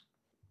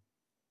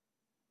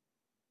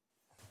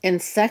In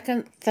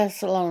 2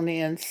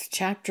 Thessalonians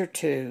chapter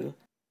 2,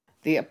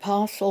 the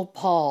Apostle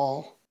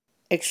Paul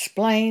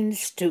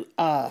explains to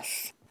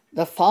us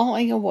the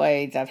falling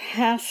away that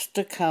has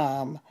to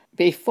come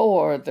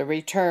before the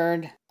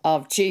return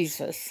of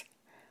Jesus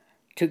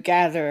to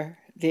gather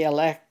the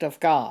elect of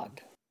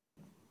God.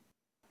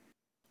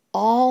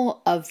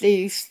 All of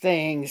these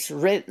things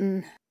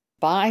written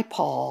by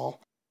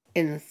Paul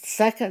in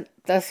 2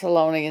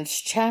 Thessalonians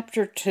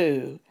chapter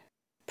 2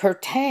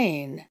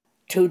 pertain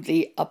to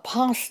the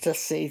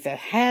apostasy that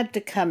had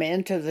to come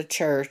into the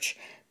church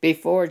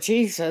before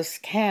Jesus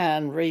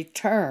can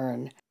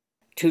return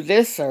to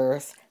this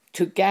earth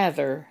to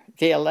gather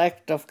the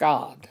elect of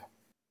God.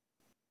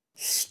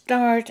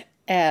 Start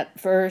at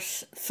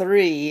verse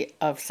 3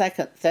 of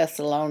 2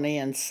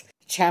 Thessalonians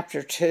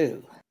chapter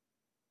 2.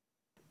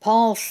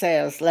 Paul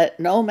says, "Let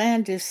no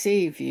man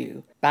deceive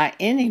you by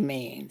any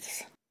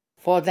means,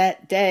 for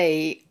that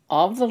day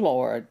of the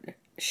Lord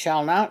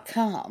shall not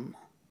come,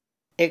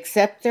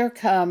 except there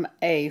come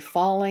a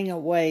falling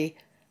away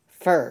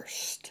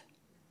first."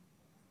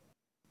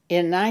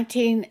 In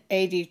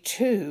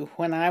 1982,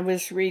 when I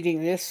was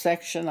reading this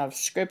section of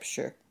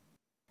Scripture,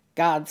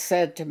 God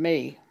said to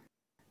me,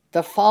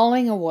 the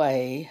falling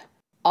away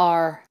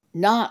are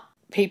not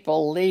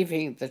people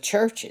leaving the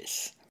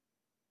churches.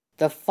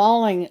 The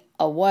falling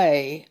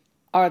away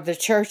are the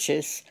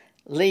churches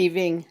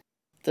leaving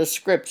the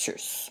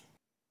Scriptures.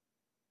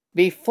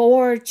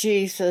 Before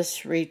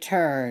Jesus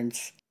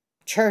returns,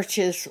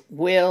 churches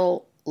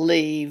will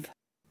leave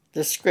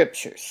the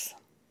Scriptures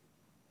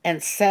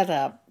and set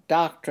up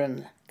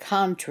doctrine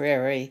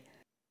contrary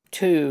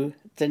to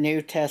the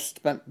New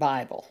Testament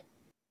Bible.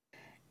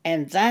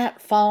 And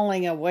that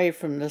falling away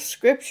from the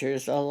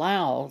Scriptures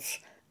allows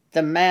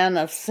the man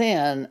of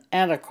sin,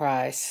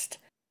 Antichrist,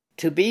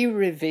 to be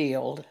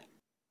revealed,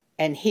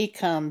 and he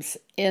comes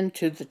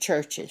into the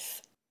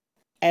churches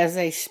as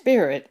a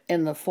spirit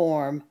in the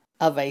form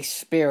of a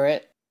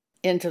spirit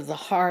into the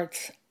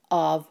hearts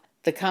of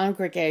the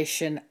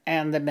congregation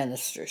and the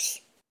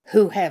ministers,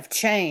 who have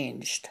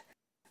changed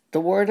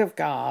the Word of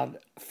God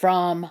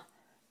from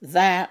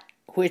that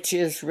which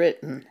is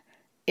written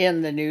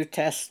in the New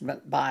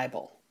Testament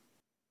Bible.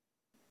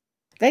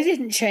 They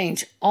didn't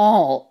change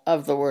all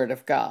of the Word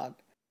of God.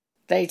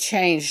 They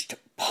changed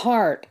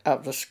part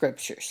of the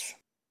Scriptures.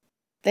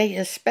 They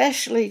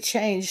especially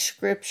changed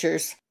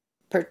Scriptures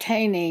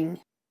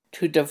pertaining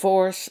to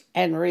divorce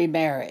and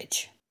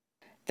remarriage.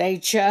 They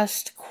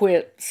just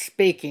quit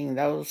speaking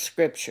those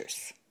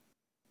Scriptures,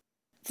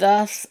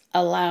 thus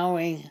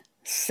allowing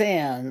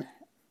sin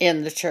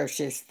in the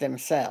churches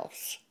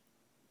themselves.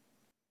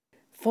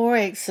 For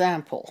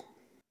example,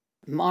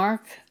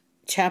 Mark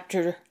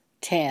chapter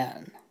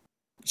 10,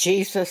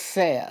 Jesus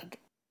said,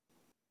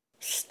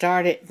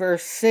 start at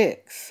verse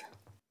 6,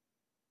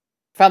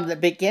 "From the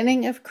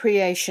beginning of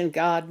creation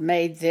God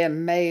made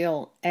them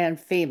male and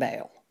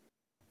female.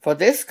 For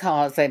this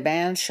cause a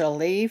man shall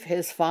leave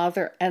his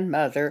father and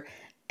mother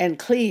and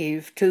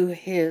cleave to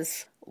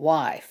his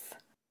wife,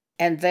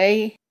 and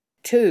they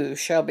two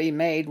shall be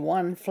made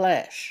one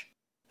flesh.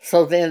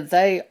 So then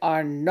they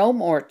are no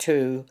more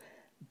two,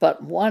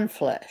 but one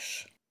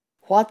flesh.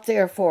 What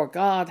therefore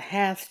God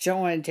hath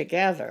joined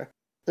together,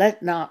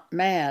 let not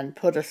man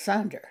put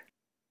asunder."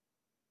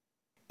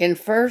 In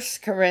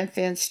 1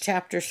 Corinthians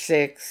chapter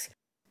 6,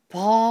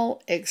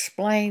 Paul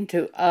explained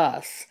to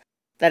us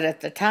that at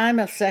the time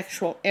of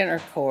sexual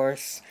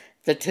intercourse,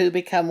 the two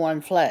become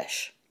one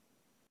flesh.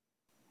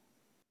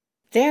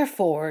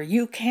 Therefore,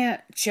 you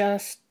can't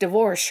just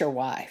divorce your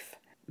wife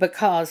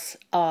because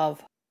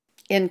of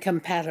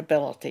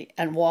incompatibility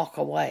and walk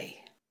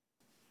away.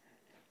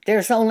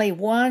 There's only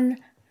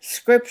one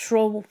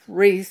scriptural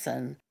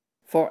reason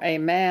for a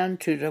man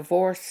to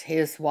divorce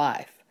his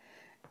wife,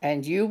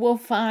 and you will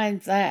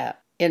find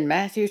that in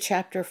Matthew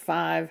chapter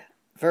 5,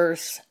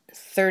 verse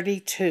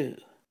 32.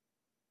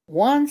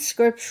 One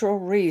scriptural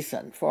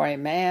reason for a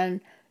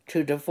man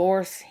to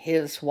divorce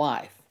his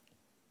wife.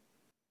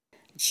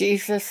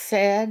 Jesus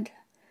said,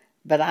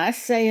 "But I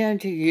say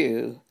unto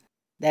you,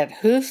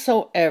 that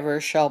whosoever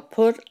shall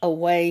put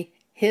away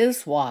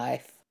his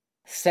wife,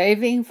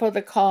 saving for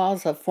the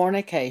cause of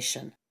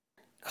fornication,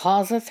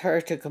 causeth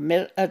her to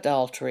commit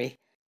adultery,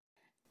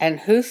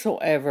 and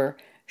whosoever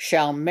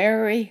shall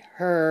marry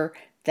her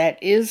that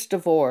is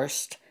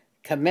divorced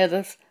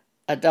committeth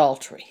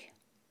adultery."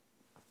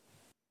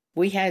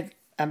 We had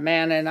a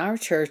man in our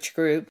church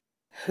group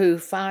who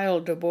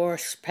filed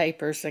divorce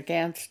papers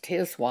against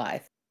his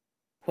wife.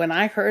 When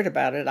I heard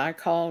about it, I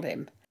called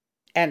him,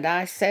 and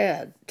I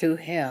said to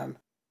him,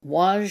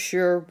 "Was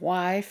your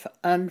wife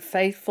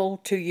unfaithful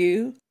to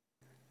you?"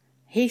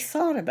 He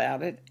thought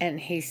about it,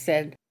 and he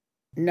said,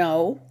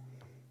 "No."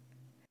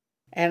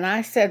 And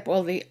I said,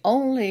 "Well, the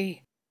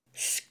only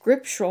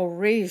scriptural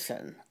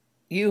reason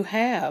you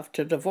have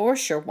to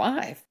divorce your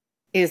wife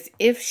is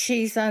if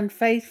she's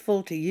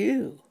unfaithful to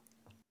you."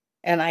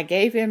 And I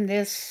gave him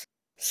this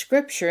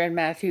scripture in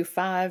Matthew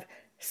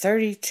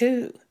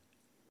 5:32.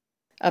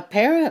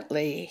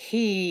 Apparently,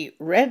 he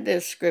read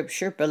this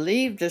scripture,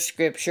 believed the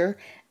scripture,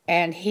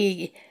 and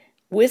he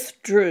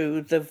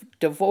withdrew the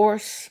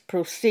divorce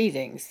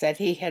proceedings that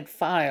he had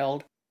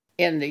filed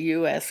in the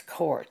U.S.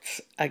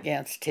 courts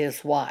against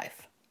his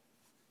wife.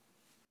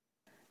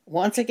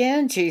 Once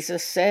again,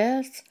 Jesus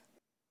says,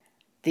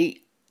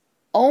 the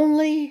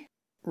only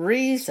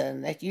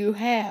reason that you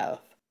have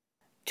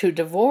to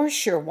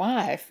divorce your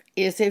wife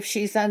is if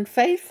she's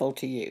unfaithful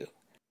to you.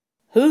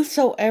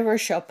 Whosoever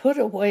shall put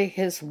away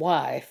his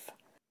wife,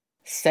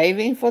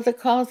 saving for the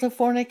cause of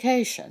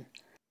fornication,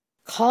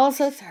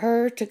 causeth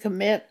her to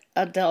commit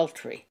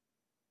adultery.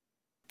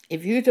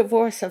 If you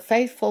divorce a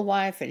faithful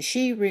wife and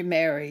she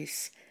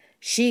remarries,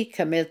 she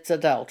commits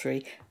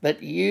adultery,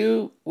 but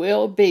you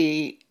will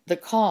be the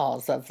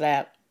cause of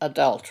that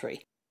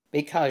adultery,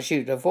 because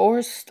you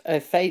divorced a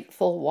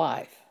faithful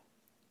wife.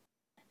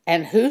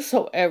 And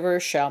whosoever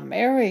shall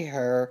marry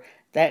her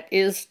that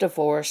is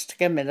divorced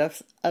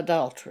committeth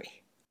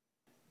adultery.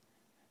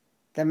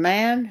 The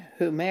man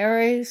who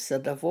marries a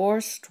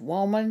divorced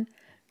woman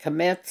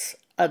commits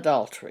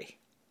adultery.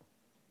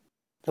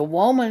 The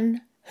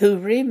woman who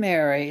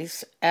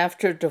remarries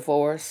after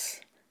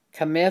divorce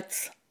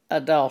commits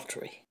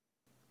adultery.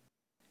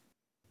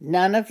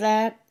 None of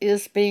that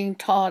is being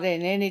taught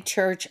in any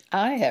church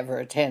I ever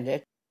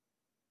attended.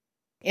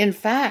 In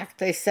fact,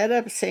 they set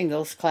up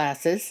singles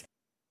classes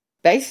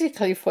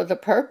basically for the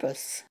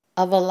purpose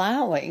of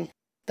allowing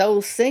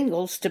those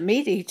singles to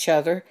meet each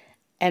other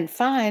and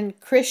find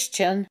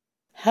Christian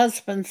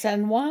husbands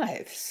and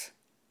wives.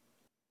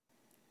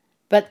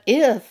 But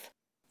if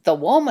the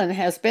woman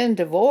has been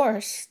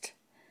divorced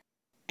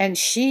and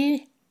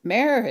she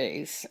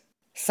marries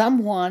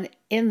someone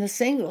in the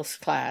singles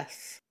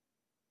class,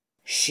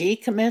 she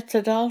commits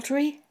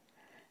adultery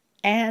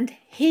and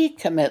he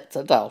commits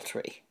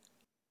adultery.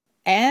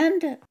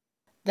 And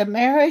the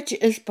marriage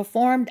is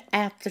performed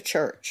at the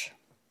church.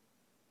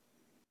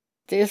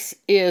 This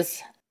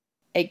is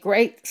a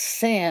great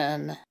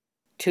sin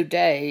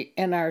today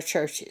in our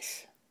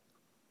churches.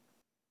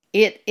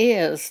 It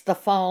is the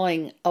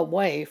falling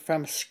away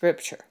from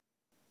Scripture.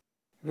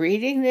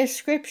 Reading this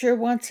Scripture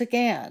once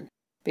again,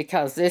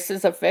 because this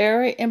is a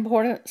very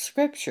important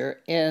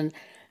Scripture in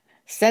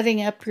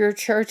setting up your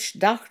church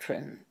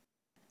doctrine.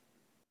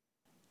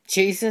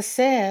 Jesus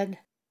said,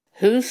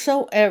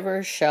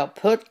 whosoever shall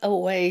put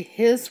away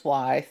his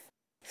wife,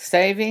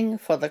 saving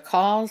for the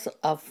cause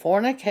of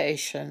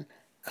fornication,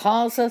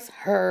 causeth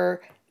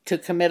her to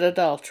commit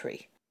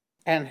adultery.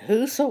 And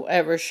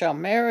whosoever shall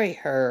marry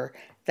her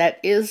that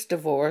is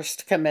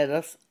divorced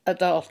committeth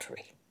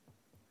adultery.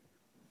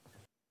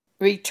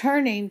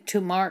 Returning to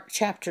Mark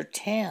chapter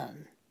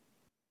 10,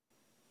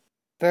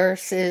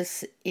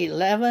 verses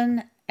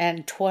 11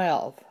 and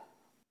 12,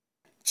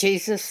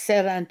 Jesus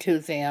said unto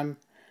them,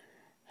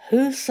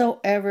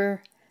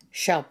 whosoever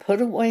shall put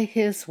away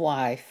his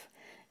wife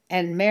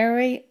and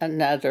marry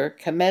another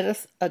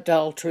committeth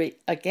adultery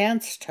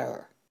against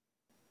her.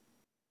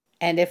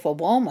 And if a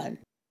woman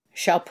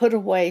shall put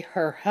away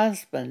her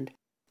husband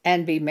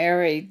and be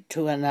married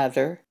to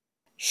another,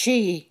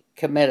 she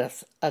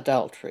committeth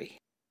adultery.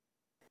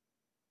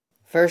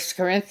 1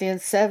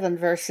 Corinthians 7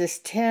 verses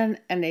 10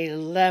 and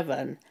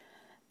 11,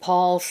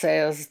 Paul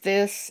says,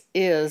 this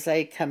is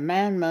a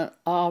commandment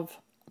of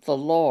the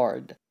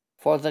Lord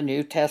for the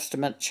New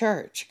Testament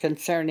church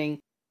concerning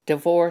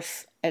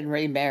divorce and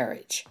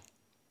remarriage.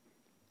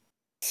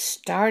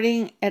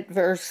 Starting at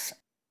verse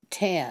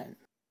 10,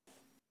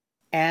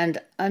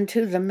 and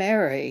unto the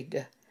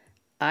married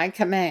I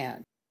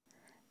command,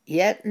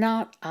 yet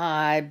not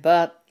I,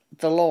 but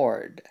the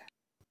Lord.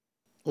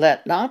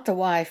 Let not the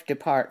wife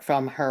depart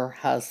from her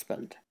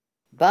husband,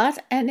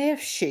 but and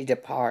if she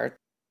depart,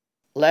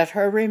 let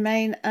her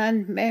remain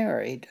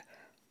unmarried,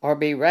 or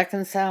be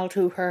reconciled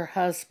to her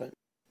husband.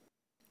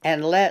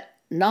 And let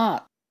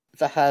not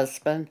the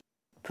husband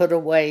put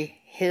away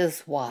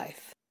his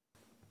wife.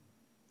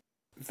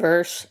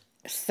 Verse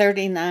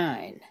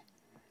 39.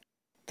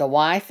 The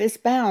wife is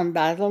bound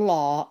by the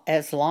law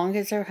as long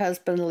as her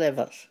husband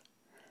liveth.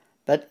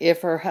 But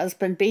if her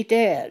husband be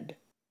dead,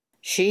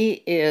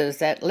 she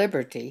is at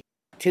liberty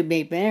to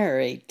be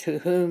married to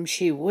whom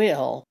she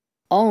will,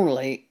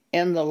 only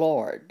in the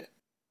Lord.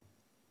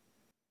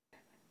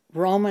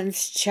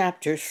 Romans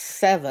chapter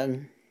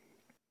 7,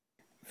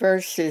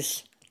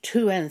 verses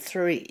 2 and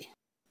 3.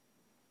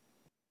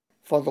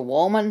 For the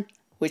woman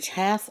which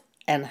hath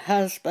an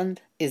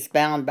husband is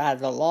bound by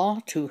the law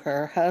to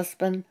her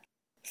husband,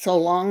 so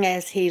long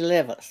as he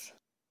liveth.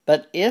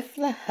 But if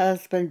the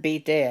husband be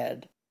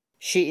dead,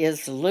 she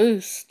is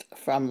loosed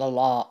from the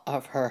law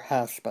of her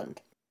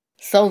husband.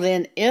 So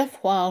then, if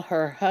while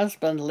her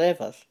husband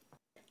liveth,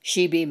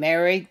 she be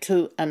married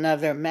to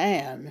another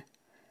man,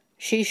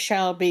 she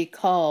shall be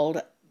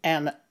called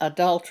an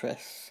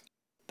adulteress.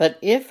 But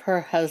if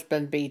her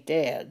husband be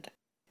dead,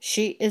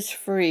 she is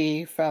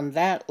free from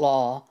that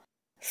law,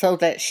 so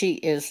that she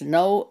is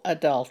no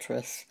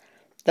adulteress,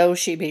 though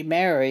she be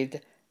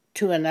married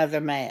to another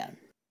man.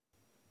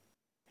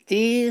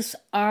 These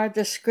are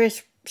the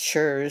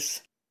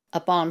scriptures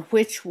upon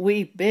which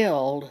we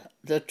build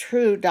the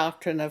true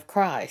doctrine of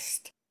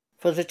Christ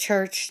for the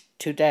church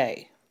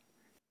today.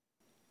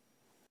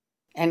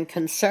 And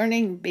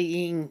concerning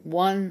being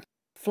one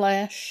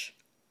flesh,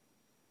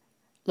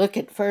 look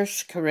at 1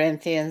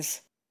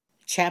 Corinthians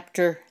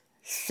chapter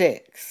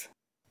 6.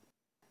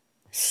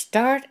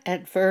 Start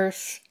at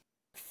verse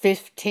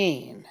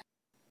 15.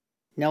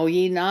 Know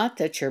ye not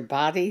that your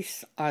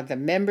bodies are the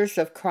members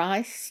of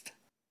Christ?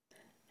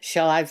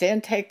 Shall I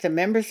then take the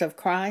members of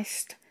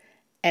Christ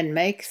and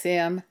make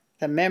them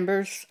the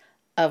members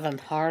of an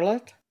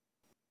harlot?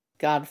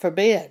 God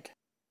forbid.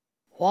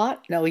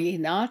 What, know ye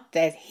not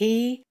that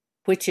he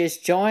which is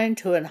joined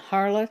to an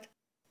harlot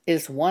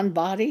is one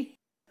body?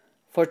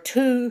 For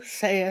two,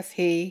 saith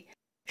he,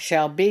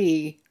 shall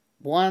be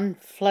one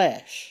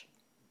flesh.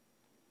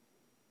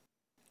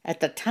 At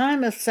the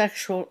time of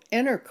sexual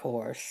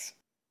intercourse,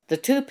 the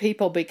two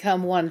people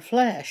become one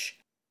flesh,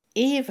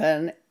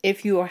 even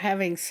if you are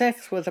having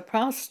sex with a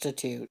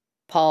prostitute,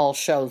 Paul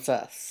shows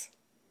us.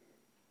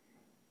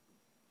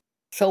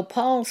 So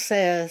Paul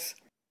says,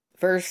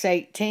 verse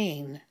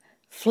 18,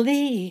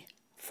 flee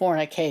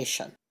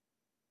fornication.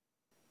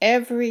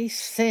 Every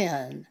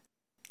sin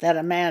that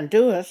a man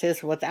doeth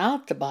is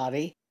without the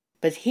body,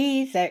 but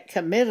he that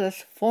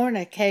committeth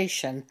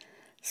fornication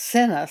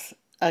sinneth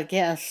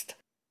against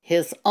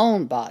his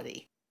own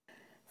body.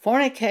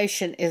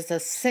 Fornication is a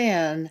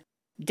sin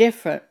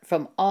different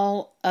from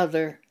all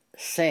other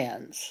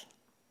sins.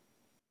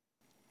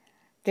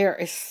 There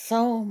is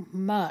so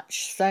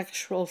much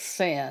sexual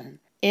sin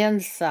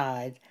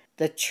inside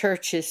the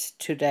churches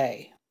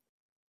today.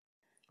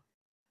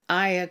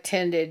 I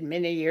attended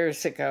many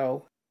years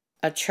ago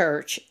a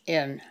church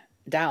in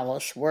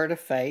Dallas, Word of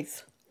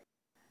Faith.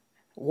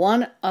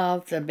 One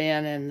of the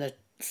men in the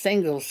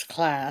singles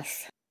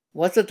class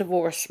was a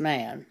divorced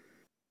man.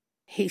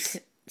 He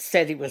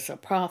said he was a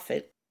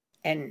prophet,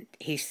 and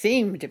he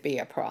seemed to be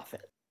a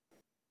prophet.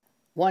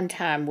 One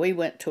time we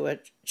went to a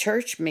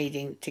church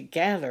meeting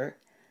together,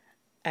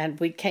 and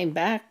we came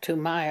back to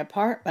my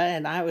apartment,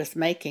 and I was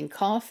making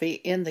coffee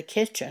in the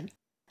kitchen.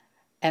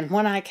 And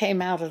when I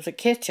came out of the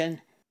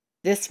kitchen,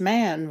 this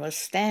man was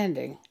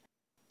standing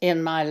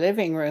in my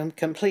living room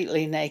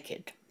completely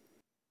naked.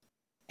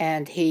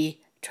 And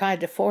he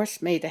tried to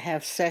force me to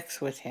have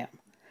sex with him.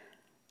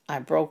 I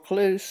broke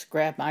loose,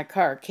 grabbed my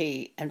car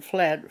key, and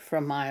fled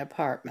from my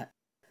apartment.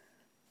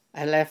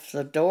 I left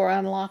the door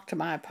unlocked to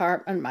my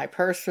apartment. My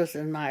purse was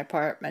in my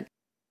apartment.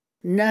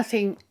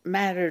 Nothing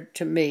mattered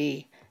to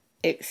me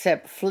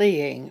except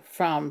fleeing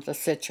from the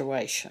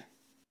situation.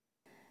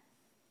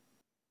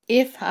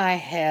 If I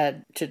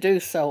had to do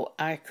so,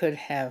 I could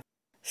have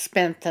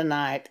spent the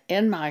night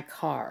in my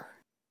car.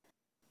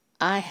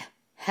 I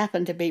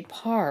happened to be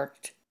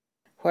parked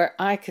where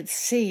I could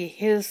see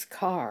his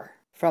car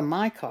from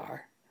my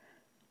car.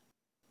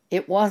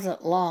 It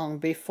wasn't long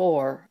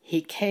before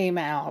he came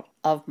out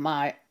of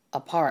my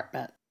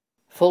apartment,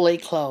 fully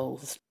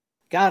clothed,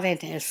 got in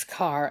his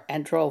car,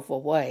 and drove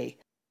away.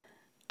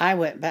 I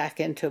went back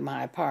into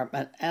my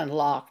apartment and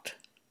locked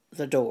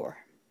the door.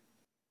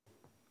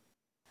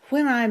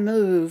 When I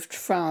moved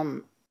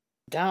from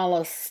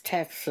Dallas,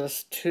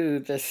 Texas, to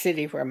the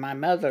city where my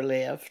mother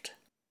lived,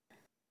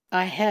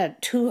 I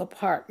had 2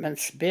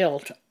 apartments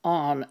built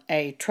on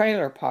a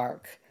trailer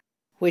park,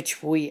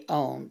 which we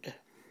owned.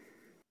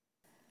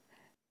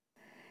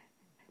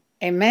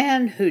 A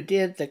man who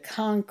did the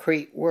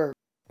concrete work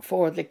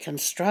for the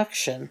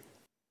construction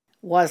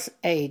was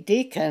a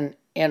deacon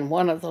in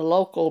one of the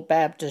local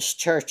Baptist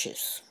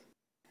churches.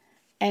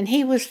 And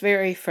he was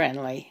very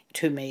friendly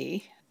to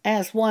me,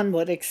 as one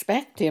would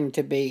expect him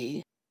to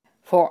be,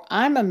 for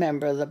I'm a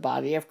member of the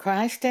body of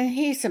Christ and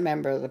he's a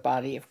member of the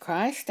body of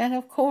Christ, and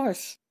of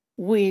course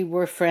we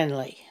were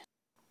friendly.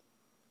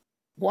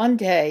 One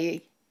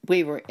day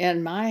we were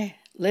in my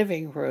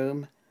living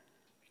room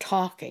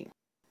talking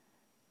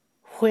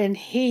when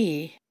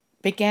he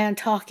began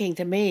talking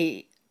to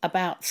me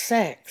about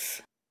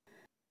sex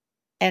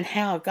and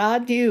how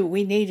God knew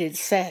we needed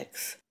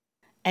sex,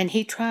 and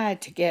he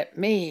tried to get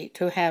me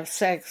to have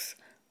sex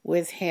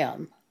with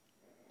him.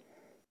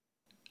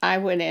 I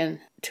went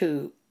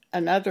into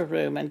another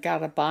room and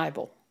got a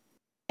Bible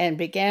and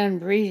began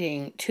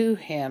reading to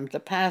him the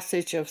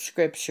passage of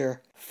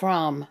Scripture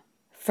from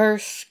 1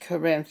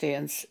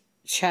 Corinthians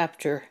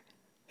chapter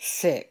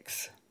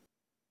 6.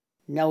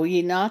 Know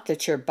ye not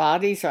that your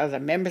bodies are the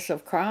members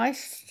of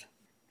Christ?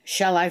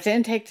 Shall I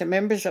then take the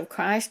members of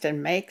Christ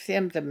and make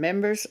them the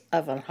members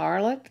of an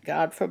harlot?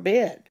 God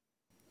forbid.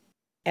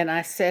 And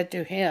I said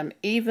to him,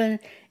 even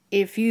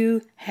if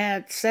you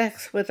had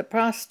sex with a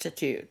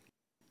prostitute,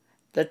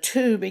 the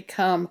two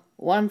become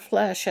one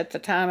flesh at the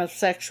time of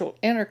sexual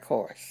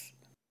intercourse.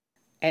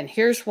 And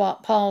here's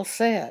what Paul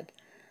said: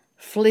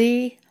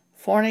 flee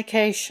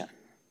fornication.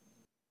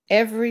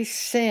 Every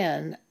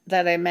sin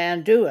that a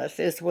man doeth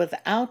is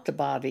without the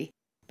body,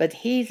 but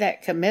he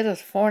that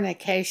committeth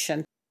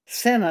fornication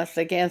sinneth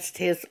against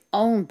his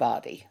own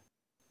body.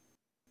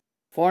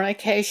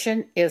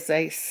 Fornication is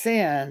a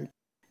sin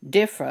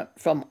different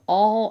from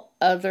all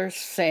other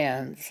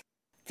sins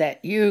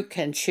that you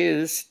can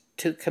choose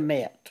to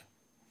commit.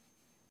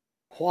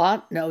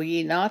 What, know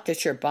ye not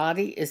that your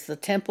body is the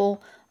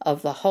temple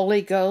of the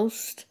Holy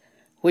Ghost,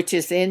 which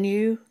is in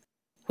you,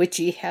 which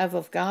ye have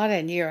of God,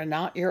 and ye are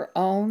not your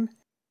own?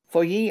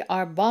 For ye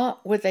are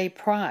bought with a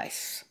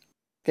price.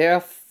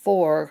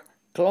 Therefore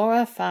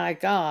glorify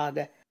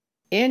God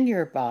in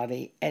your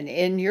body and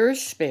in your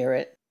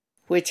spirit,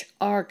 which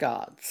are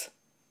God's.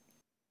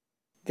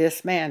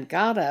 This man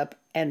got up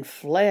and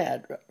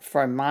fled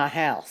from my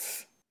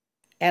house,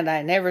 and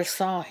I never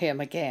saw him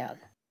again.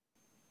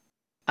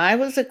 I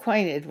was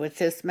acquainted with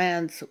this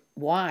man's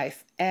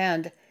wife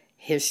and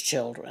his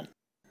children,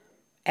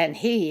 and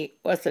he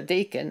was a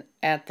deacon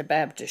at the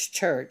Baptist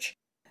church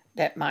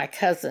that my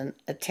cousin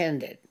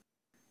attended.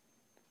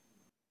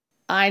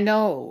 I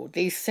know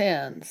these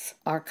sins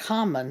are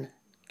common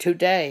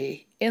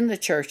today in the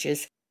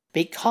churches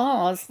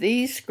because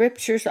these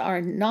scriptures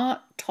are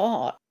not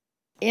taught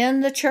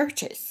in the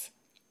churches.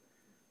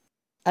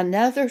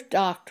 Another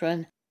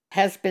doctrine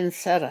has been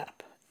set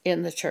up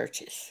in the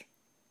churches,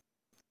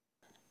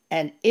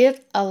 and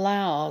it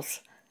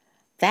allows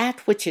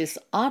that which is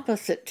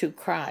opposite to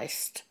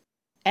Christ,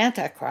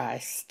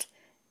 Antichrist,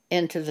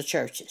 into the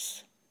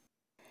churches.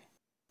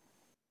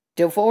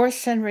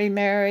 Divorce and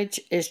remarriage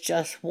is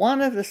just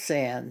one of the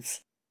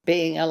sins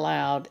being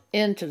allowed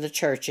into the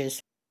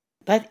churches,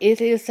 but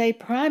it is a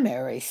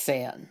primary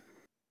sin.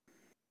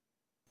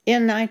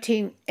 In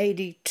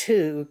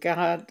 1982,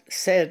 God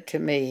said to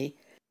me,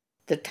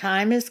 "The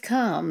time has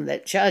come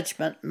that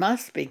judgment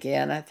must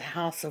begin at the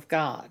house of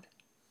God."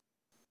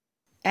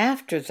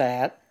 After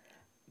that,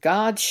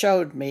 God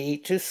showed me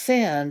to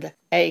send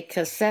a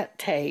cassette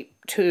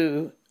tape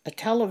to a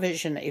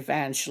television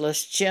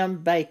evangelist,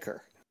 Jim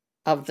Bakker,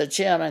 of the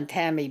Jim and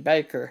Tammy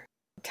Bakker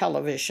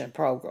television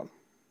program.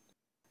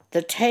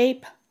 The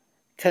tape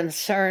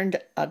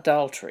concerned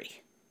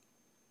adultery.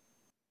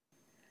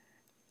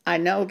 I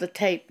know the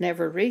tape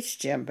never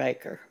reached Jim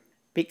Bakker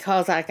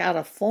because I got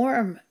a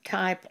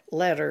form-type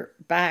letter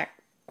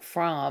back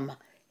from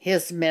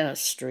his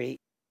ministry,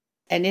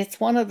 and it's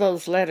one of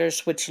those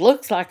letters which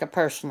looks like a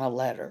personal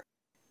letter.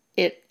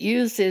 It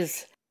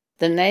uses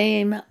the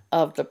name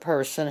of the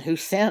person who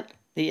sent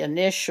the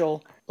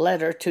initial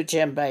letter to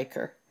Jim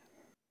Bakker.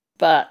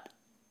 But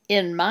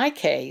in my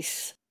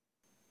case,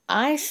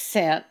 I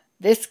sent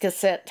this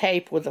cassette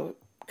tape with a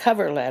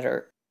cover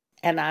letter,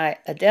 and I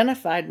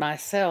identified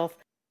myself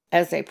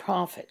as a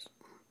prophet.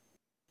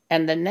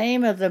 And the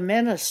name of the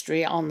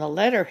ministry on the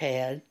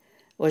letterhead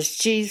was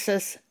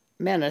Jesus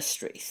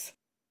Ministries.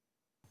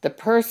 The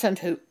person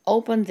who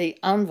opened the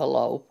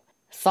envelope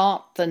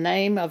thought the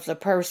name of the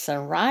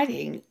person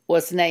writing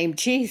was named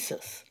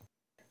Jesus.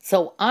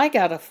 So I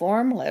got a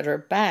form letter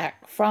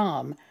back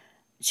from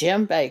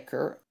Jim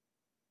Bakker,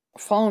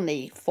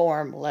 phony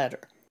form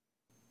letter.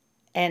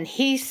 And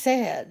he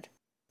said,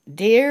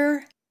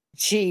 "Dear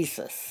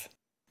Jesus,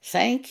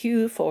 thank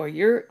you for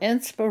your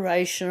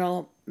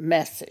inspirational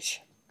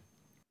message."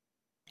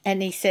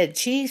 And he said,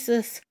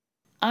 "Jesus,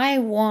 I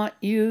want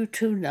you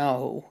to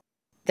know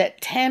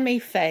that Tammy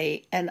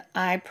Faye and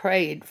I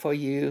prayed for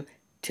you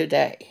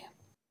today."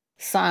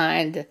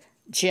 Signed,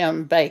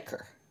 Jim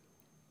Bakker.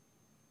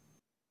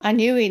 I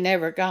knew he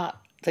never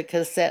got the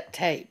cassette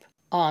tape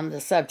on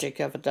the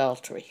subject of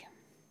adultery.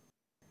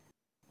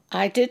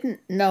 I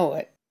didn't know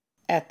it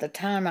at the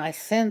time I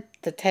sent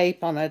the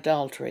tape on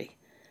adultery,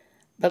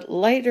 but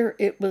later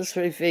it was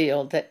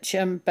revealed that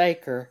Jim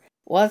Bakker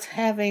was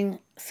having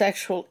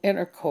sexual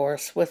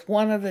intercourse with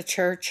one of the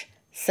church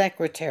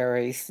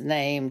secretaries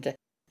named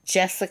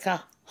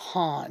Jessica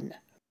Hahn.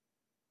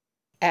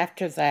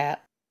 After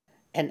that,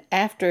 and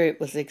after it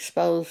was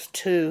exposed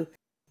to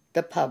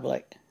the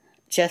public,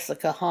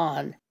 Jessica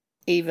Hahn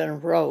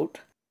even wrote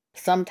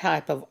some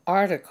type of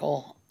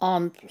article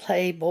on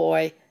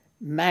Playboy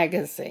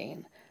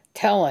magazine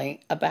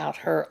telling about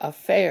her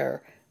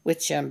affair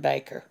with Jim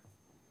Bakker.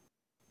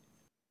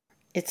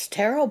 It's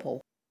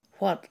terrible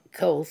what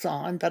goes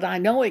on, but I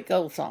know it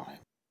goes on.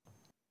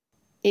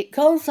 It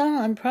goes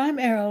on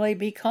primarily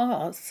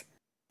because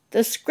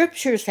the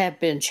scriptures have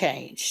been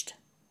changed.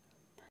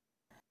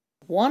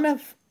 One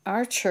of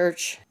our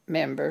church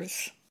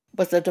members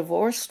was a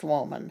divorced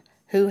woman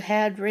who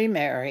had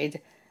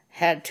remarried,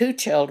 had 2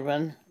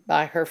 children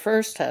by her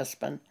first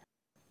husband.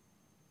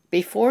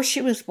 Before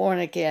she was born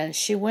again,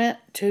 she went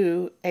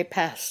to a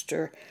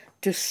pastor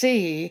to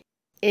see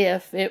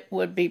if it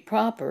would be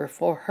proper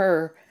for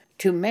her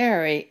to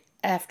marry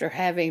after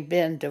having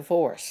been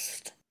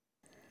divorced.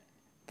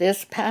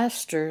 This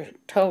pastor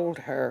told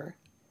her,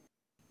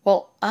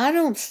 "Well, I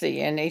don't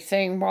see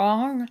anything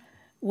wrong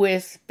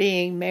with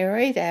being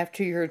married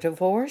after you're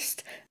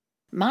divorced.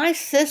 My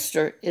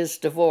sister is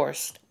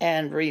divorced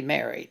and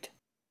remarried."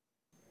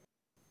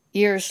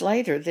 Years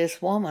later,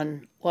 this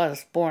woman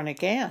was born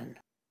again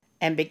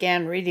and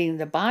began reading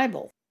the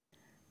Bible,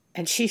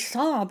 and she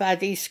saw by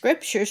these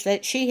scriptures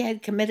that she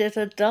had committed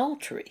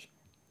adultery,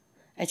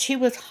 and she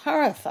was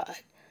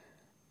horrified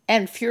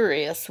and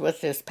furious with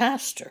this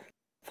pastor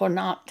for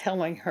not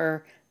telling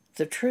her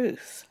the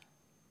truth.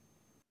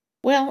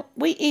 Well,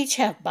 we each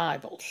have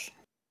Bibles.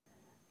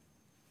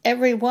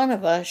 Every one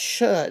of us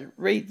should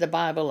read the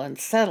Bible and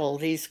settle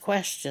these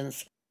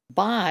questions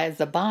by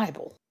the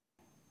Bible.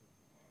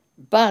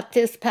 But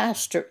this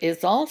pastor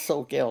is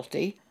also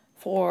guilty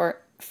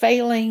for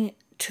failing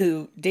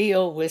to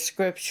deal with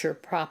Scripture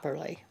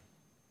properly.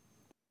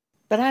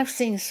 But I've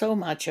seen so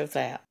much of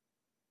that.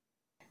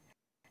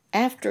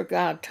 After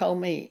God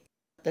told me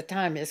the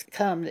time has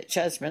come that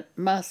judgment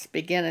must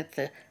begin at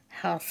the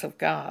house of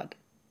God,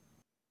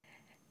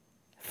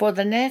 for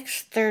the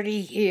next 30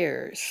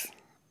 years,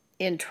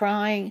 in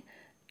trying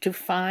to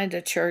find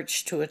a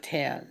church to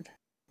attend,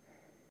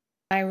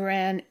 I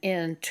ran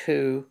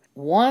into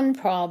one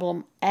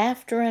problem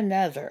after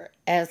another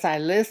as I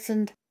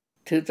listened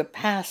to the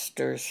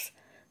pastors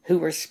who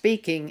were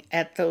speaking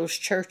at those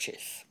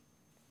churches.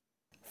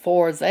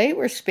 For they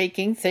were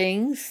speaking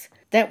things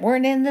that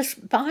weren't in this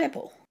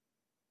Bible.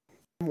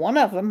 One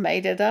of them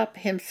made it up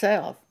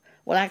himself.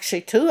 Well,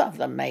 actually, two of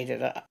them made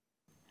it up.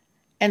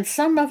 And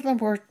some of them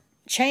were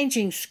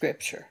changing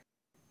Scripture.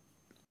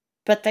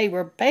 But they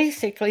were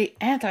basically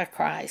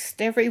Antichrist,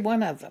 every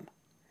one of them.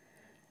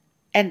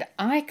 And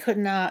I could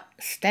not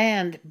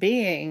stand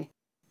being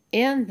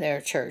in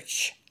their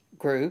church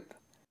group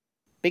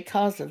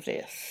because of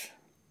this.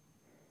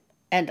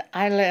 And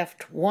I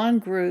left one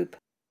group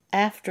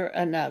after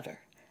another.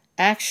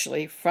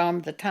 Actually,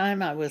 from the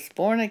time I was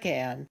born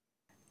again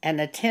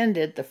and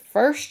attended the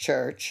first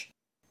church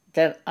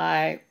that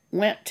I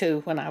went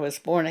to when I was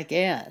born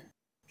again,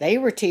 they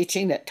were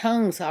teaching that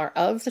tongues are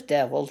of the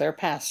devil. Their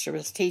pastor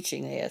was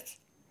teaching this.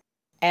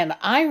 And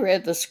I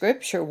read the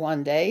scripture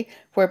one day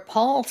where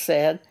Paul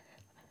said,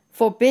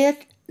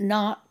 "Forbid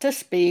not to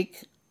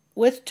speak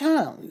with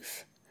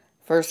tongues."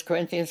 1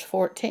 Corinthians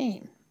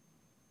 14.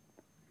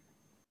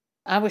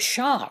 I was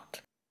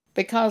shocked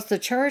because the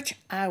church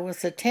I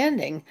was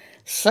attending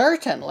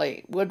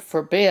certainly would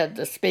forbid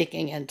the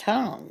speaking in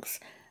tongues,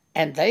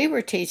 and they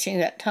were teaching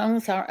that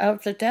tongues are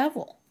of the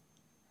devil.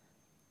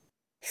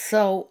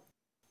 So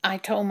I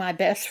told my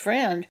best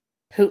friend,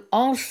 who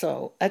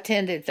also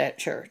attended that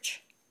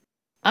church,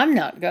 I'm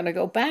not going to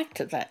go back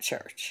to that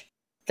church.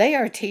 They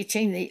are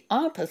teaching the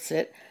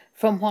opposite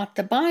from what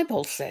the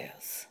Bible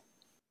says.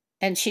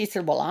 And she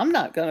said, well, I'm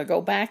not going to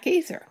go back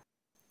either.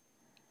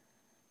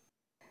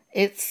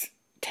 It's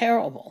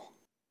terrible.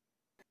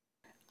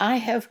 I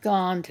have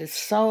gone to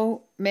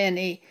so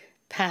many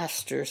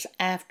pastors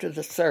after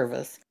the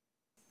service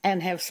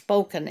and have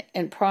spoken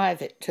in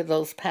private to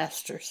those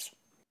pastors.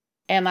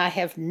 And I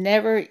have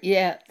never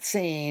yet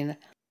seen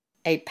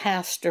a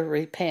pastor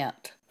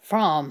repent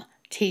from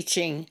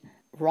teaching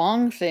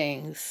wrong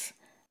things.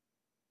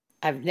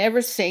 I've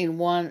never seen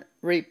one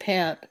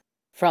repent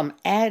from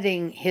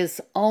adding his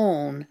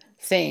own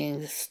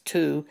things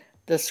to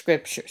the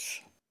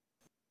scriptures.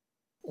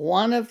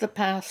 One of the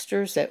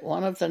pastors at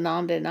one of the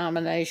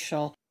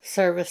non-denominational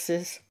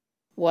services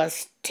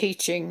was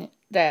teaching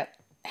that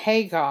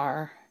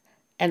Hagar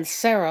and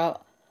Sarah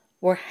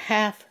were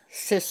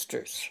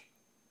half-sisters.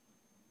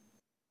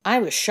 I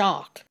was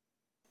shocked.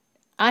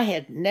 I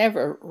had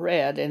never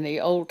read in the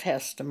Old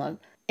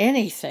Testament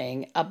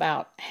anything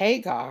about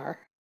Hagar,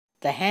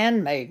 the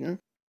handmaiden,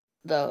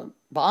 the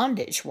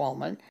bondage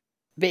woman,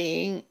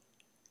 being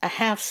a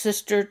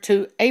half-sister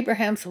to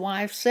Abraham's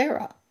wife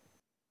Sarah.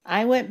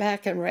 I went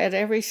back and read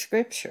every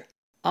scripture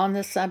on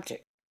the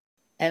subject,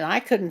 and I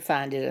couldn't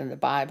find it in the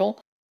Bible.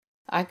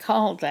 I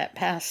called that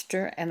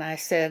pastor and I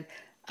said,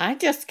 I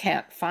just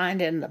can't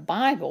find in the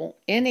Bible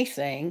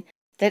anything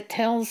that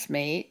tells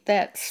me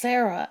that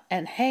Sarah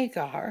and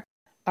Hagar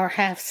are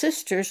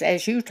half-sisters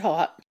as you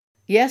taught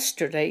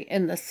yesterday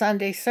in the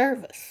Sunday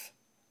service.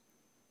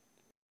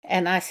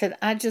 And I said,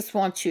 I just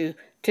want you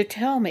to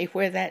tell me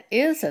where that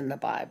is in the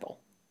Bible.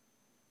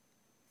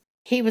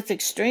 He was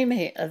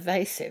extremely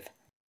evasive.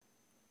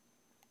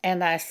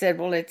 And I said,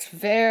 well, it's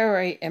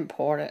very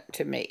important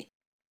to me.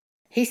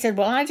 He said,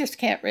 well, I just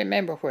can't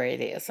remember where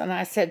it is. And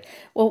I said,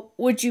 well,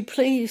 would you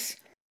please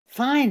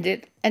find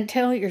it and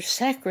tell your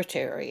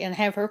secretary and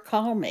have her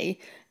call me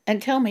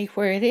and tell me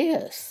where it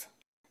is?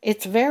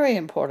 It's very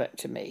important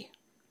to me.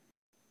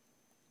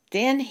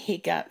 Then he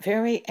got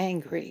very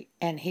angry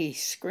and he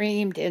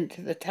screamed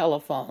into the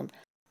telephone,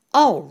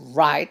 all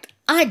right,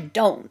 I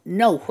don't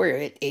know where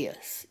it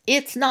is.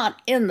 It's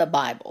not in the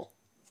Bible.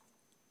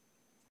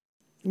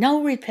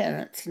 No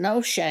repentance,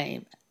 no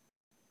shame,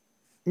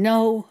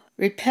 no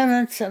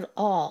repentance at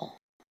all.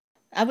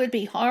 I would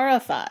be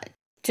horrified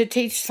to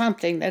teach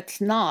something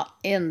that's not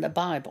in the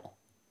Bible,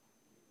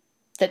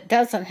 that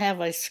doesn't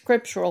have a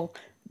scriptural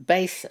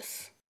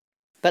basis.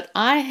 But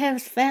I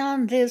have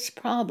found this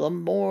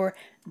problem more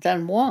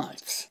than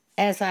once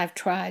as I've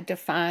tried to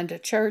find a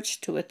church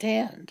to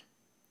attend.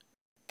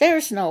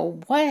 There's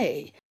no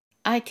way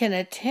I can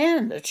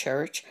attend a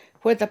church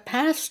where the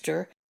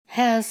pastor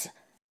has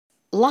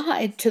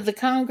lied to the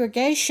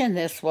congregation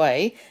this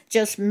way,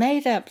 just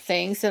made up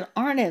things that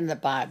aren't in the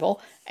Bible,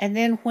 and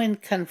then when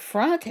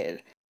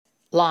confronted,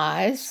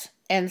 lies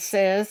and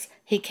says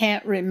he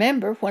can't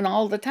remember when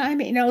all the time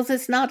he knows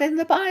it's not in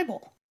the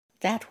Bible,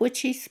 that which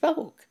he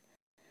spoke.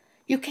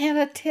 You can't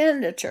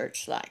attend a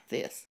church like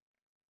this.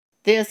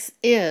 This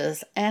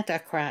is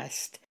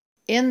Antichrist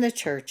in the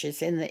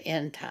churches in the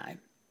end time.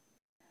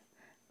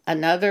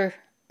 Another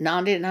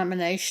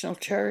non-denominational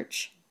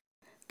church.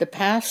 The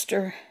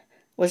pastor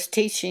was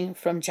teaching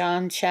from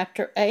John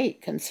chapter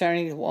 8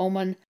 concerning the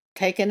woman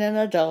taken in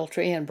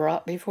adultery and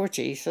brought before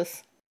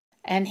Jesus.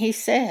 And he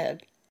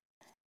said,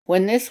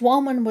 when this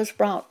woman was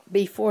brought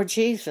before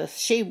Jesus,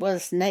 she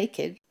was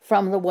naked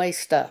from the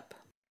waist up.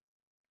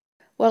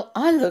 Well,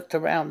 I looked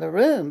around the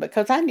room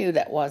because I knew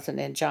that wasn't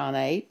in John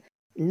 8.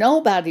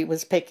 Nobody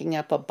was picking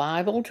up a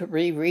Bible to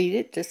reread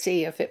it to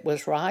see if it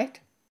was right.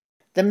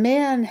 The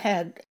men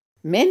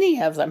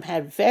many of them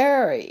had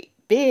very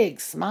big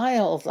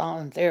smiles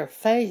on their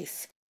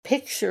face,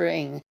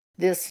 picturing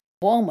this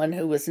woman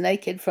who was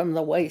naked from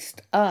the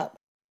waist up.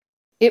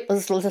 It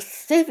was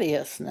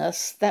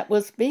lasciviousness that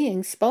was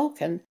being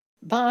spoken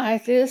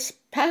by this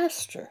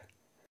pastor.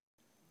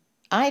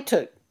 I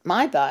took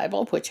my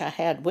Bible, which I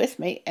had with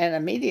me, and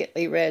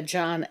immediately read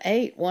John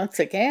 8 once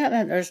again,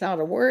 and there's not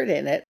a word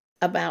in it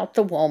about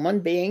the woman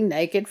being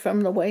naked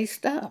from the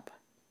waist up.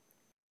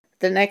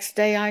 The next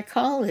day I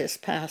called this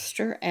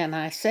pastor and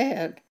I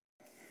said,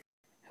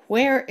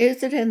 where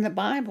is it in the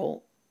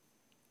Bible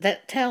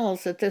that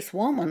tells that this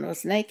woman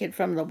was naked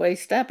from the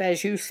waist up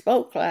as you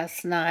spoke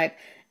last night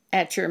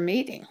at your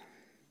meeting?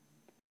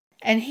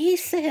 And he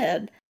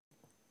said,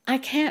 I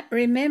can't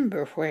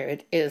remember where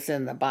it is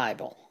in the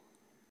Bible.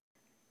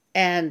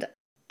 And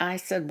I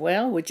said,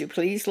 well, would you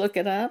please look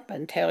it up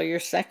and tell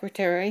your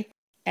secretary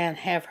and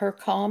have her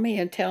call me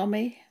and tell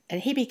me?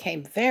 And he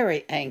became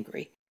very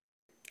angry.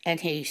 And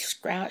he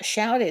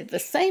shouted the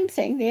same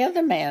thing the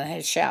other man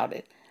had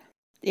shouted,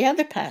 the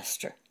other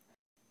pastor.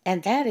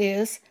 And that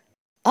is,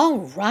 all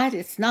right,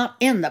 it's not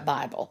in the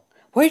Bible.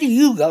 Where do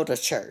you go to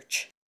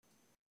church?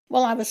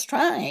 Well, I was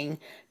trying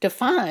to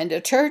find a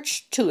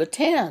church to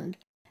attend,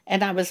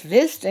 and I was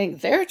visiting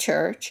their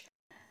church,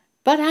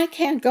 but I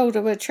can't go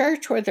to a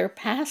church where their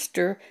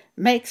pastor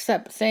makes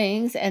up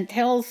things and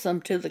tells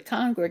them to the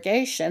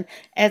congregation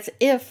as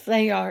if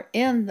they are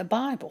in the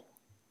Bible.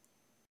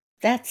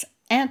 That's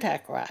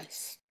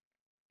Antichrist.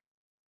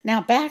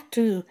 Now back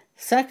to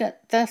 2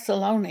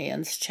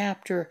 Thessalonians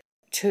chapter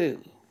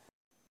 2,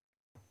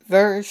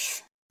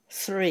 verse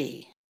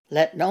 3.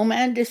 Let no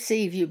man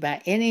deceive you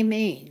by any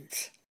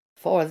means,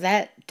 for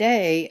that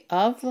day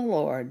of the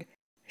Lord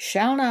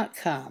shall not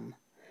come,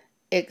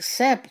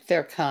 except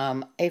there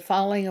come a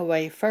falling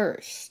away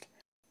first,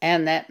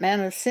 and that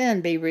man of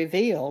sin be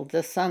revealed,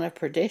 the son of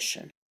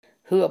perdition,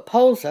 who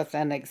opposeth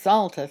and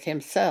exalteth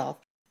himself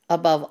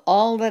above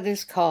all that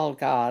is called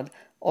God,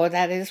 or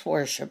that is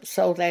worshipped,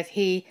 so that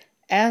he,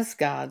 as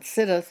God,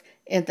 sitteth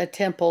in the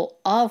temple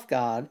of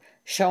God,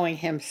 showing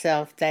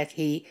himself that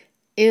he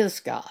is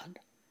God.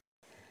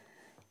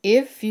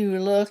 If you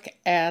look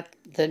at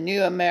the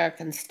New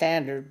American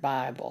Standard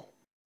Bible,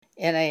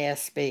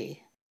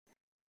 NASB,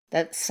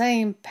 that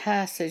same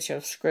passage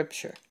of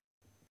Scripture,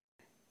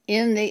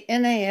 in the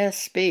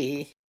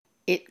NASB,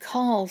 it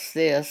calls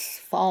this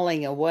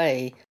falling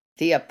away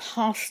the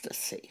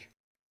apostasy.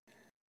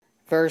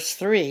 Verse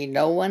 3,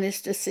 no one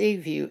is to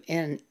deceive you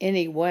in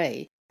any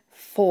way,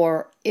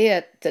 for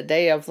it, the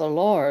day of the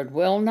Lord,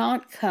 will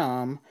not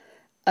come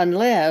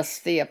unless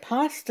the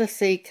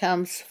apostasy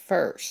comes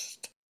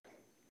first,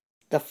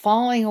 the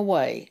falling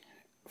away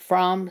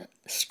from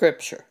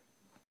Scripture.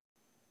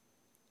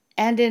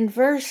 And in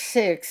verse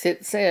 6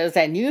 it says,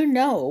 and you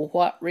know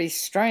what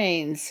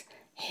restrains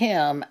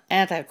him,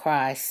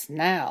 Antichrist,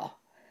 now,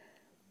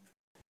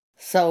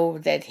 so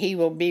that he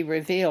will be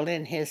revealed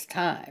in his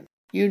time.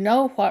 You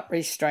know what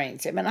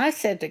restrains him. And I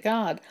said to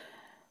God,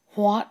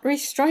 what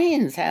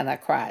restrains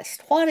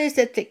Antichrist? What is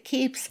it that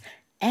keeps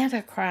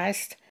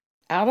Antichrist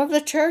out of the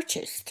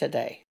churches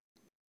today?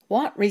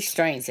 What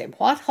restrains him?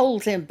 What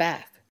holds him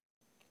back?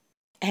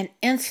 And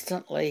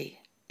instantly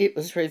it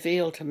was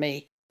revealed to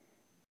me,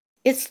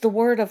 it's the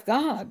Word of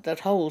God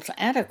that holds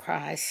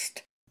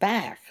Antichrist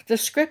back. The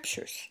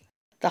Scriptures,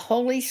 the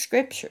Holy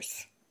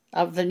Scriptures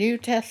of the New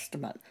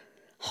Testament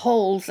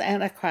holds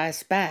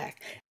Antichrist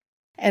back.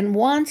 And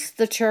once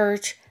the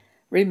church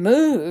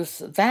removes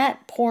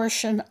that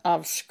portion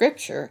of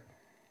Scripture,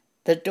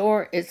 the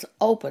door is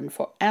open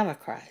for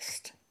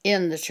Antichrist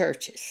in the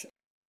churches.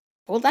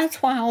 Well,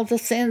 that's why all the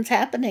sin's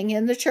happening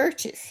in the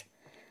churches,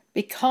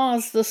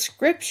 because the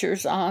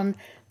Scriptures on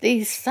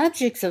these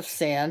subjects of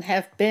sin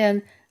have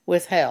been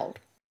withheld.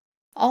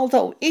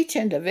 Although each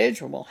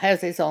individual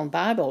has his own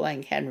Bible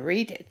and can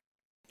read it,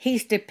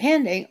 he's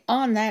depending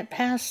on that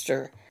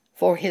pastor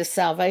for his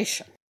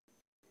salvation.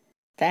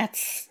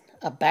 That's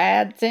a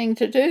bad thing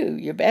to do.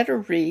 You better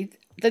read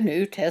the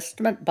New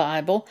Testament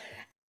Bible,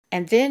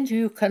 and then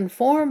you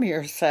conform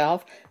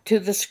yourself to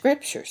the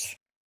Scriptures.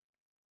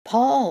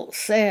 Paul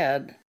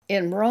said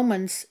in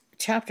Romans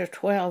chapter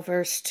 12,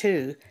 verse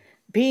 2,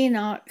 be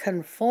not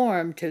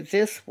conformed to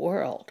this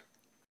world,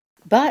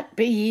 but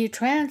be ye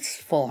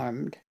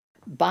transformed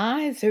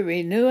by the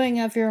renewing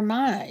of your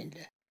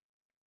mind.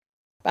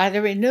 By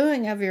the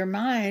renewing of your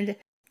mind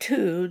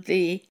to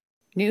the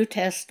New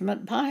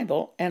Testament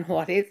Bible and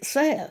what it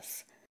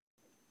says,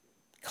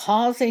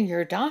 causing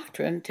your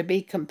doctrine to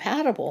be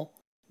compatible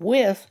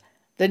with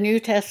the New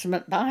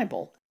Testament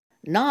Bible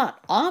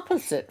not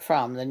opposite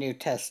from the New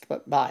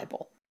Testament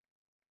Bible.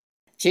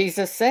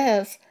 Jesus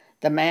says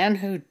the man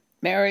who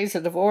marries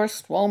a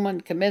divorced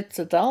woman commits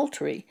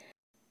adultery,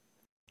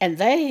 and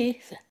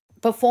they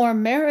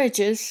perform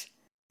marriages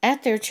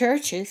at their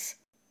churches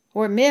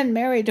where men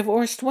marry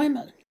divorced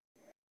women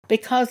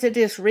because it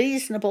is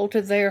reasonable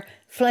to their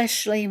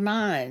fleshly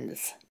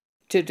minds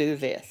to do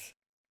this.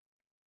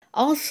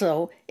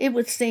 Also, it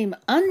would seem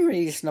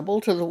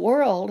unreasonable to the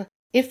world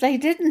if they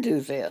didn't do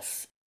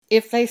this.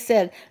 If they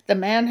said the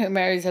man who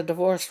marries a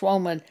divorced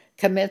woman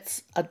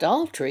commits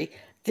adultery,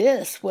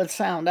 this would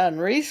sound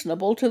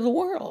unreasonable to the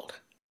world.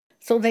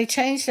 So they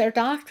changed their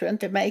doctrine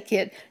to make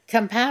it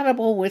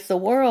compatible with the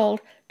world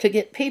to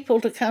get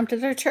people to come to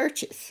their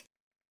churches.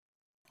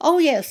 Oh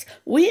yes,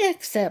 we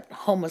accept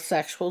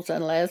homosexuals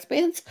and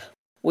lesbians.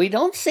 We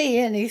don't see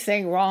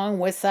anything wrong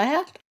with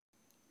that.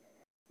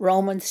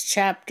 Romans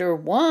chapter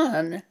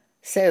 1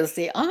 says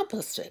the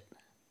opposite.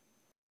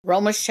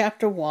 Romans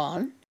chapter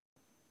 1,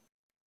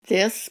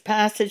 this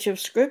passage of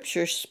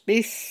Scripture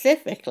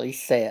specifically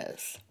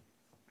says,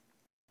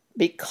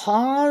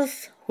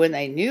 because when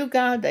they knew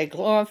God, they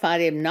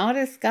glorified Him not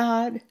as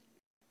God,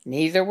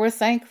 neither were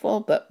thankful,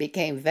 but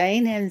became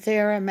vain in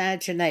their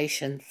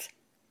imaginations,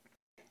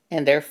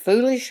 and their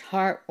foolish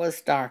heart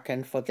was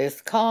darkened. For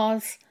this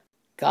cause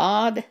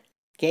God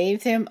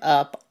gave them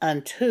up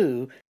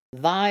unto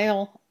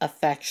vile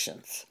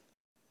affections.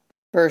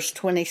 Verse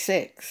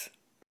 26,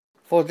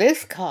 for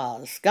this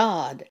cause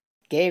God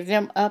gave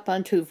them up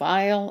unto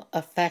vile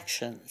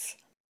affections,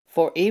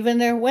 for even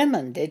their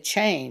women did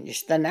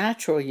change the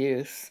natural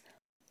use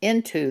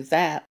into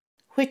that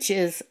which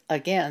is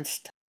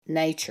against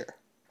nature.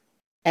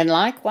 And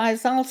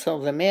likewise also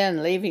the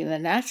men, leaving the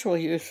natural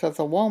use of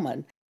the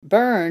woman,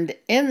 burned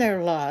in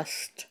their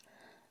lust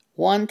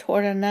one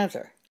toward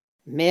another,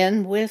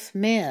 men with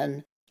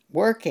men,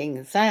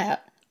 working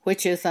that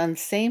which is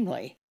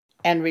unseemly,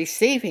 and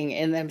receiving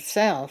in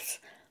themselves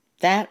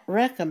that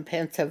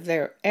recompense of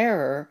their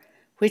error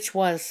which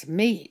was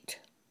meet.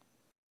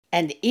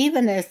 And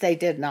even as they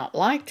did not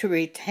like to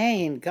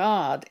retain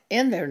God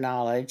in their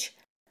knowledge,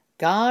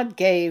 God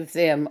gave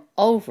them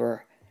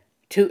over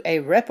to a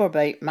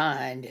reprobate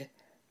mind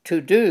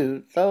to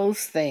do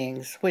those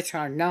things which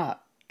are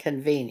not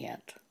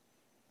convenient.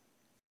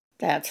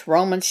 That's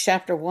Romans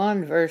chapter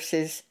 1,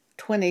 verses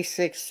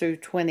 26 through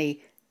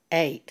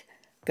 28.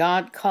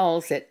 God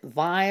calls it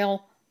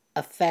vile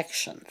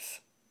affections.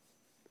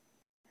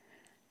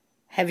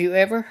 Have you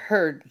ever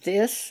heard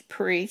this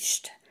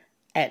preached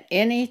at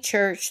any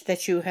church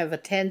that you have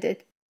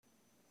attended?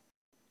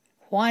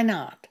 Why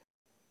not?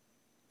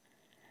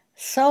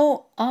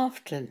 So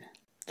often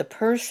the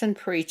person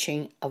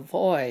preaching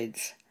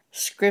avoids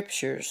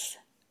scriptures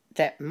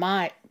that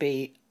might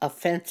be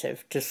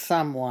offensive to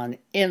someone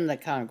in the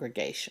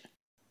congregation.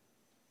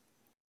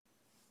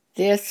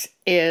 This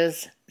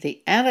is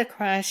the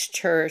Antichrist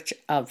church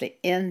of the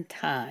end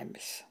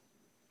times.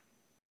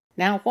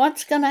 Now,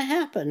 what's going to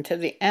happen to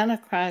the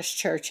Antichrist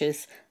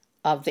churches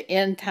of the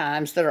end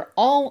times that are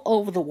all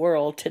over the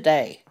world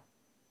today?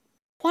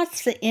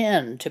 What's the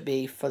end to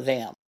be for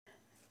them?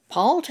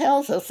 Paul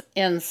tells us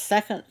in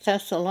 2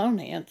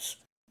 Thessalonians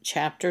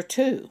chapter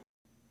 2,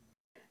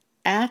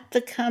 at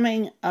the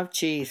coming of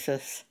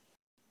Jesus,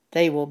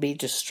 they will be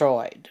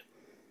destroyed.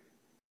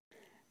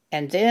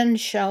 And then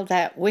shall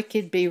that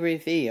wicked be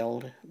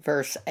revealed,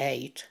 verse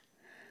 8,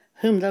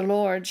 whom the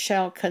Lord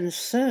shall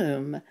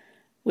consume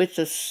with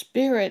the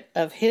spirit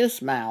of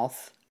his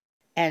mouth,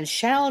 and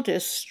shall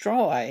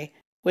destroy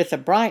with the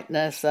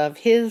brightness of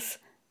his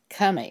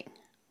coming,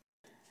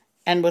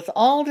 and with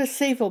all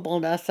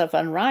deceivableness of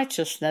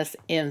unrighteousness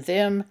in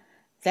them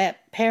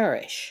that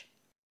perish,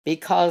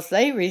 because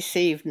they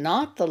received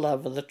not the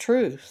love of the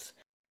truth,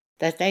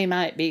 that they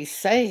might be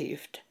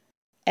saved.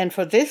 And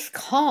for this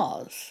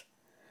cause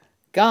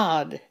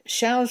God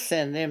shall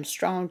send them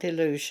strong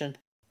delusion,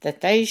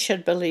 that they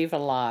should believe a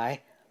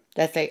lie,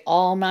 that they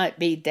all might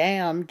be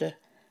damned,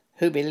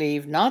 who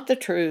believed not the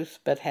truth,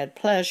 but had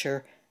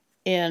pleasure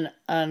in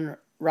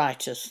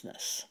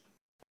unrighteousness.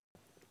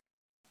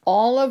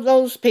 All of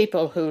those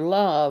people who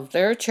love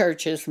their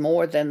churches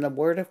more than the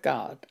Word of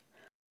God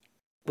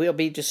will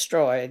be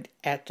destroyed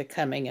at the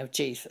coming of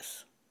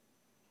Jesus.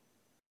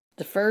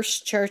 The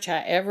first church I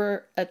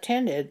ever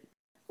attended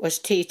was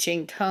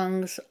teaching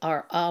tongues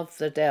are of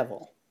the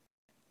devil.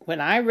 When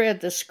I read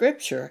the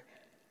scripture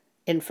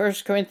in 1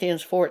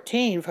 Corinthians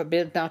 14,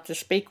 forbid not to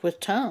speak with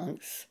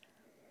tongues,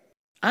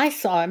 I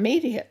saw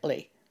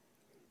immediately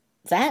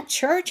that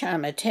church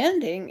I'm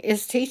attending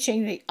is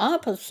teaching the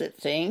opposite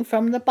thing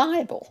from the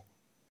Bible.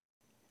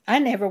 I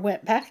never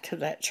went back to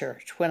that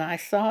church when I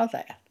saw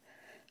that.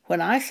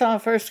 When I saw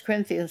 1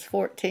 Corinthians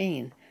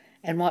 14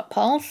 and what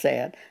Paul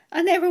said,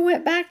 I never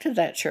went back to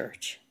that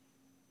church.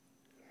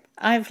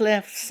 I've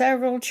left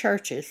several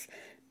churches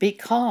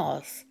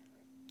because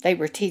they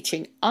were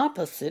teaching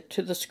opposite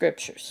to the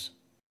Scriptures.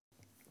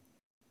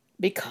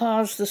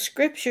 Because the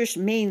Scriptures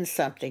mean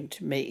something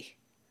to me.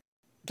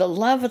 The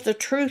love of the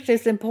truth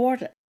is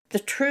important. The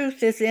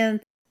truth is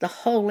in the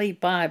Holy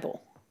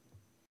Bible.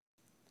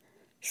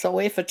 So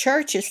if a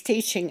church is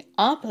teaching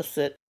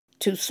opposite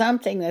to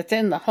something that's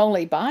in the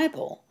Holy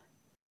Bible,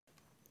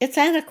 it's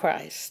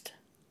Antichrist.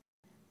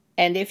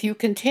 And if you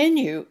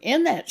continue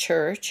in that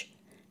church,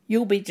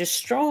 you'll be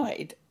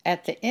destroyed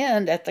at the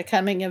end, at the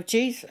coming of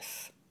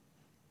Jesus.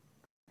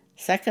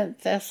 2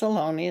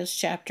 Thessalonians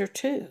chapter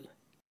 2,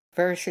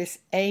 verses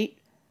 8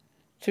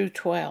 through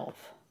 12.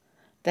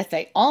 That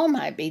they all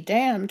might be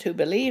damned who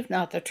believed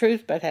not the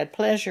truth, but had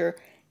pleasure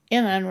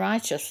in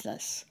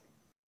unrighteousness.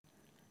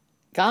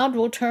 God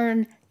will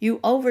turn you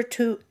over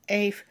to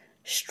a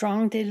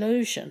strong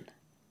delusion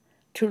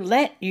to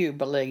let you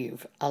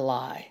believe a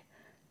lie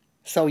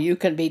so you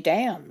can be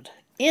damned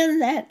in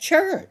that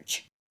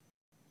church.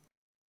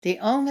 The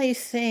only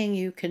thing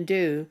you can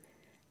do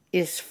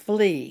is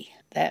flee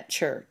that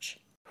church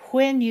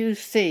when you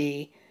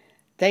see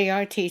they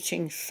are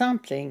teaching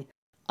something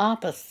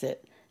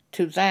opposite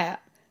to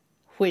that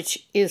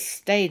which is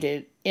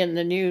stated in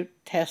the New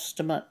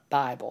Testament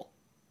Bible.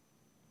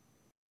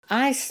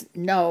 I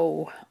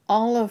know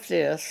all of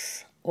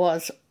this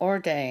was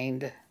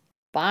ordained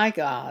by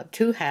God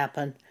to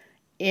happen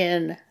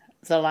in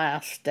the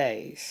last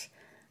days.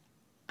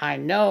 I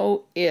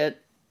know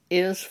it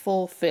is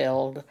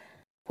fulfilled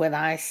when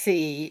I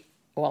see,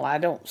 well, I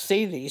don't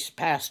see these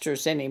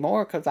pastors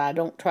anymore because I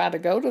don't try to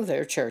go to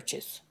their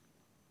churches.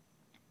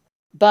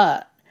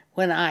 But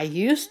when I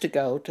used to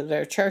go to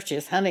their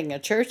churches, hunting a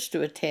church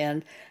to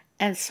attend,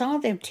 and saw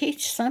them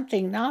teach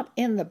something not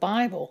in the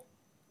Bible,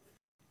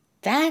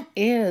 that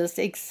is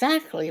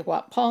exactly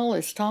what Paul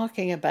is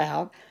talking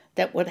about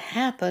that would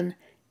happen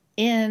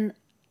in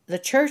the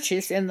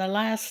churches in the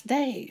last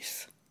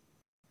days.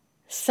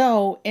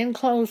 So, in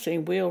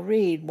closing, we'll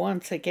read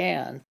once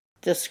again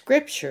the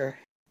scripture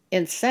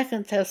in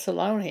 2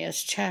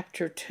 Thessalonians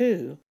chapter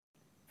 2,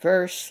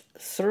 verse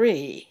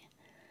 3.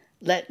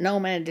 Let no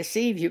man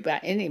deceive you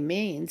by any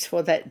means,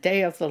 for that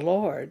day of the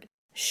Lord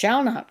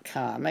shall not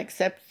come,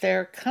 except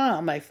there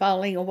come a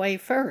falling away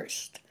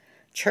first.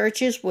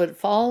 Churches would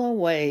fall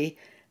away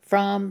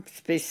from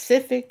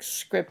specific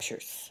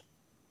scriptures,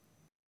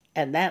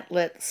 and that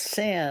lets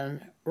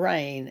sin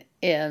reign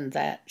in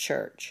that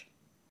church.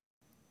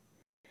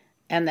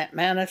 And that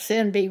man of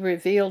sin be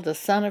revealed, the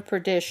son of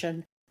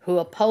perdition, who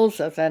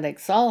opposeth and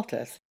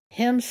exalteth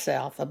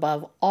himself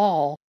above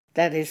all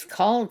that is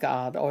called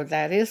God, or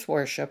that is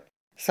worshipped,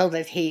 so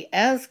that he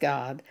as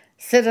God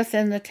sitteth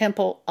in the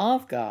temple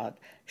of God,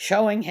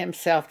 showing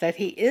himself that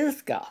he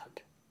is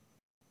God.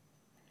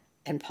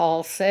 And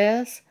Paul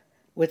says,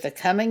 with the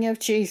coming of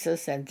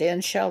Jesus, and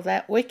then shall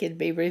that wicked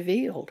be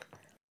revealed,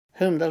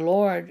 whom the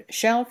Lord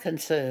shall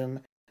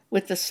consume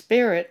with the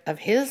spirit of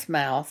his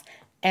mouth,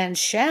 and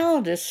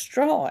shall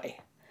destroy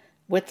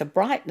with the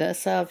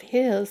brightness of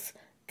his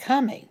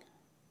coming.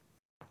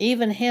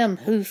 Even him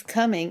whose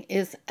coming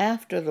is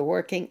after the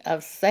working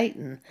of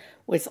Satan,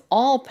 with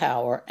all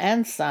power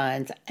and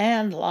signs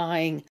and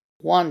lying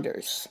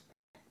wonders,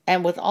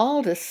 and with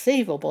all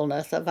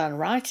deceivableness of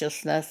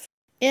unrighteousness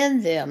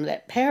in them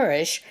that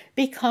perish,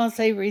 because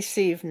they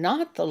receive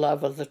not the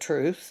love of the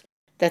truth,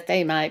 that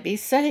they might be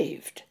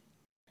saved.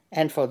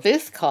 And for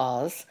this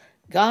cause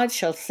God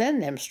shall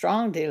send them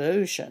strong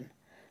delusion,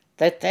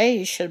 that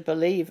they should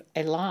believe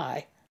a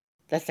lie,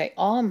 that they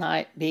all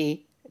might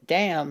be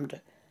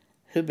damned,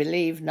 who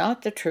believed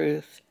not the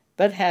truth,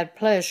 but had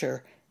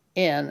pleasure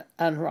in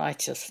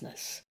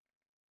unrighteousness.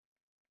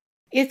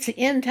 It's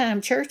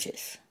end-time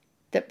churches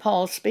that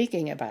Paul's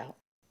speaking about.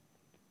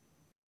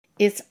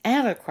 It's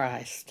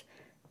Antichrist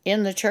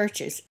in the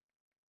churches.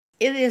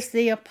 It is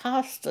the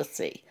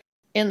apostasy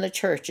in the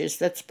churches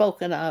that's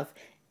spoken of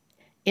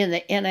in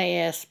the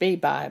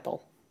NASB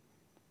Bible.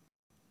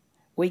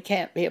 We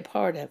can't be a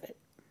part of it.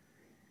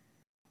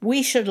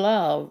 We should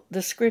love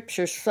the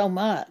scriptures so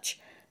much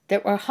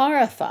that we're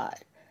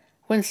horrified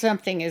when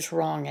something is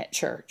wrong at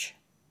church,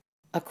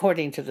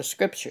 according to the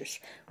scriptures.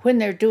 When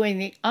they're doing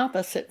the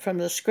opposite from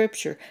the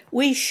scripture,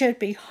 we should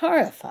be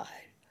horrified,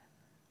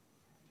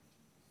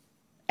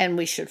 and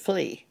we should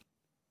flee.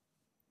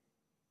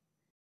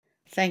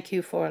 Thank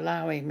you for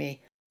allowing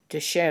me to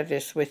share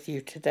this with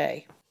you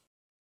today.